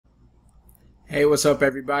Hey, what's up,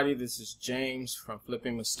 everybody? This is James from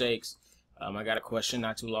Flipping Mistakes. I got a question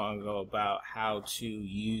not too long ago about how to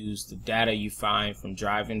use the data you find from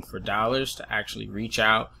driving for dollars to actually reach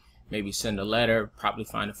out, maybe send a letter, probably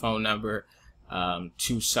find a phone number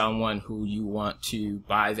to someone who you want to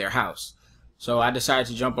buy their house. So I decided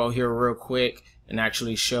to jump on here real quick and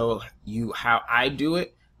actually show you how I do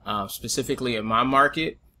it, specifically in my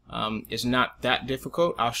market. It's not that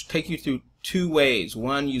difficult. I'll take you through two ways,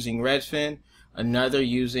 one using RedFin, another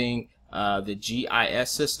using the GIS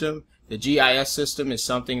system. The GIS system is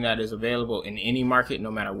something that is available in any market, no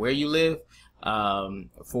matter where you live.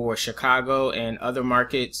 For Chicago and other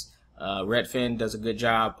markets, RedFin does a good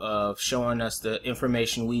job of showing us the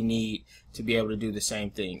information we need to be able to do the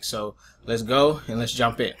same thing. So let's go and let's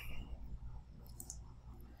jump in.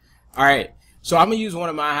 All right, so I'm gonna use one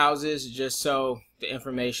of my houses just so the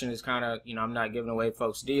information is kind of, I'm not giving away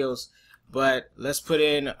folks deals. But let's put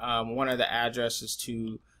in one of the addresses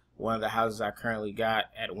to one of the houses I currently got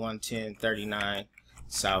at 11039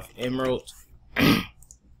 South Emerald.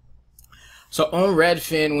 So on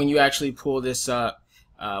Redfin, when you actually pull this up,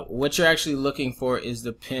 what you're actually looking for is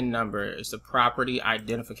the PIN number. It's the property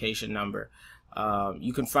identification number.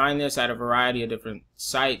 You can find this at a variety of different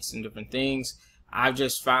sites and different things. I've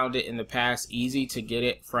just found it in the past easy to get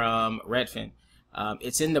it from Redfin.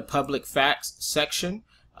 It's in the public facts section.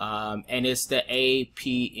 And it's the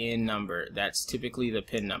APN number. That's typically the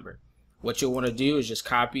PIN number. What you'll want to do is just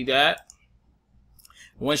copy that.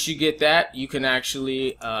 Once you get that, you can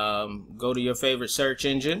actually go to your favorite search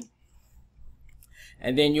engine,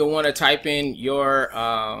 and then you'll want to type in your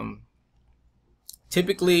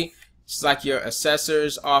typically it's like your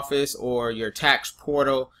assessor's office or your tax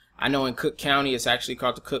portal. I know in Cook County it's actually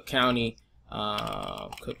called the Cook County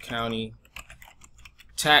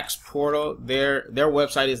tax portal. Their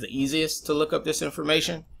website is the easiest to look up this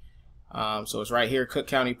information. So it's right here, Cook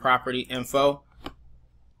County Property Info.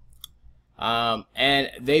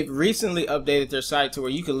 And they've recently updated their site to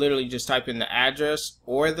where you can literally just type in the address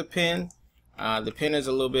or the PIN. The PIN is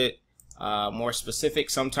a little bit more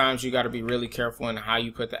specific. Sometimes you got to be really careful in how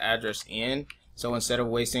you put the address in. So instead of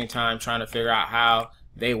wasting time trying to figure out how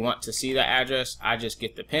they want to see the address, I just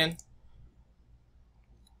get the PIN.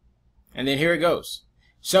 And then here it goes.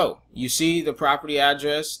 So you see the property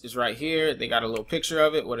address is right here. They got a little picture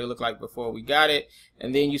of it, what it looked like before we got it.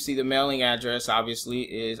 And then you see the mailing address, obviously,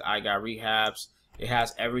 is I Got Rehabs. It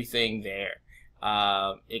has everything there.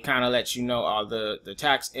 It kind of lets you know all the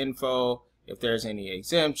tax info, if there's any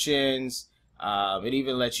exemptions. It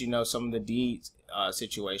even lets you know some of the deed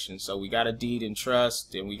situations. So we got a deed and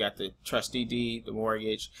trust, and we got the trustee deed, the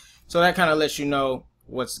mortgage. So that kind of lets you know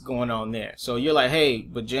what's going on there. So you're like, hey,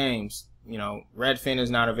 but James, Redfin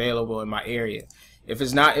is not available in my area. If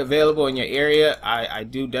it's not available in your area, I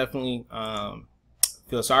do definitely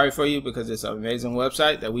feel sorry for you, because it's an amazing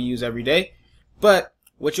website that we use every day. But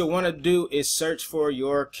what you'll want to do is search for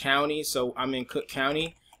your county. So I'm in Cook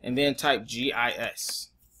County, and then type GIS.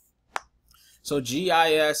 So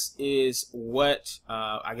GIS is what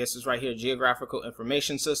I guess is right here, Geographical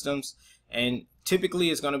Information Systems, and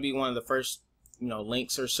typically it's going to be one of the first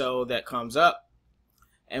links or so that comes up.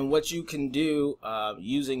 And what you can do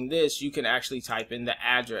using this, you can actually type in the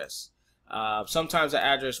address. Sometimes the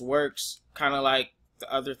address works, kind of like the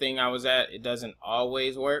other thing I was at. It doesn't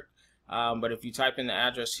always work. But if you type in the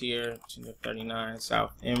address here, 39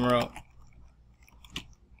 South Emerald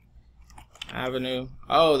Avenue.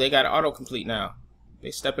 Oh, they got autocomplete now.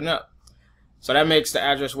 They're stepping up. So that makes the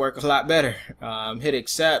address work a lot better. Hit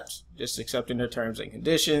accept, just accepting their terms and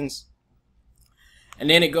conditions. And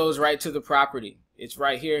then it goes right to the property. It's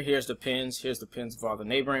right here. Here's the pins. Here's the pins of all the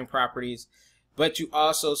neighboring properties. But you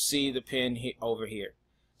also see the pin over here.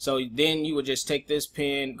 So then you would just take this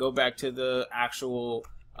pin, go back to the actual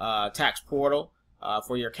tax portal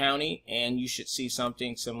for your county, and you should see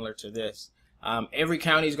something similar to this. Every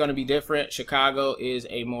county is going to be different. Chicago is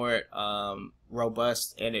a more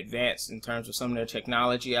robust and advanced in terms of some of their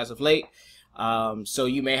technology as of late. So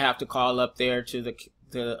you may have to call up there to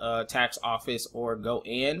the tax office or go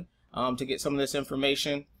in to get some of this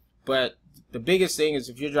information. But the biggest thing is,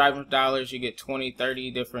 if you're driving for dollars, you get 20,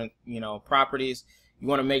 30 different properties. You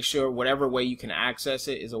want to make sure whatever way you can access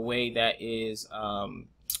it is a way that is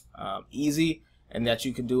easy and that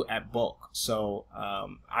you can do at bulk. So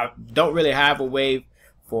I don't really have a way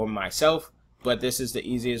for myself, but this is the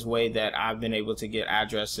easiest way that I've been able to get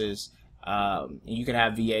addresses. You can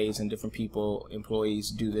have VAs and different people,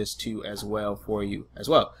 employees, do this too as well for you as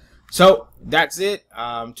well. So that's it.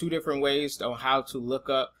 Two different ways on how to look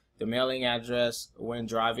up the mailing address when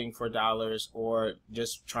driving for dollars or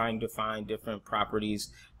just trying to find different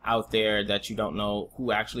properties out there that you don't know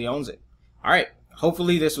who actually owns it. All right.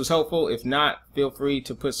 Hopefully this was helpful. If not, feel free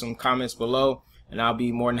to put some comments below, and I'll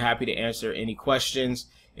be more than happy to answer any questions.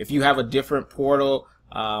 If you have a different portal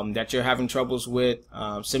that you're having troubles with,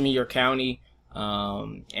 send me your county,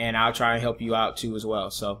 and I'll try and help you out too as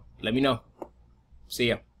well. So let me know. See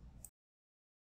ya.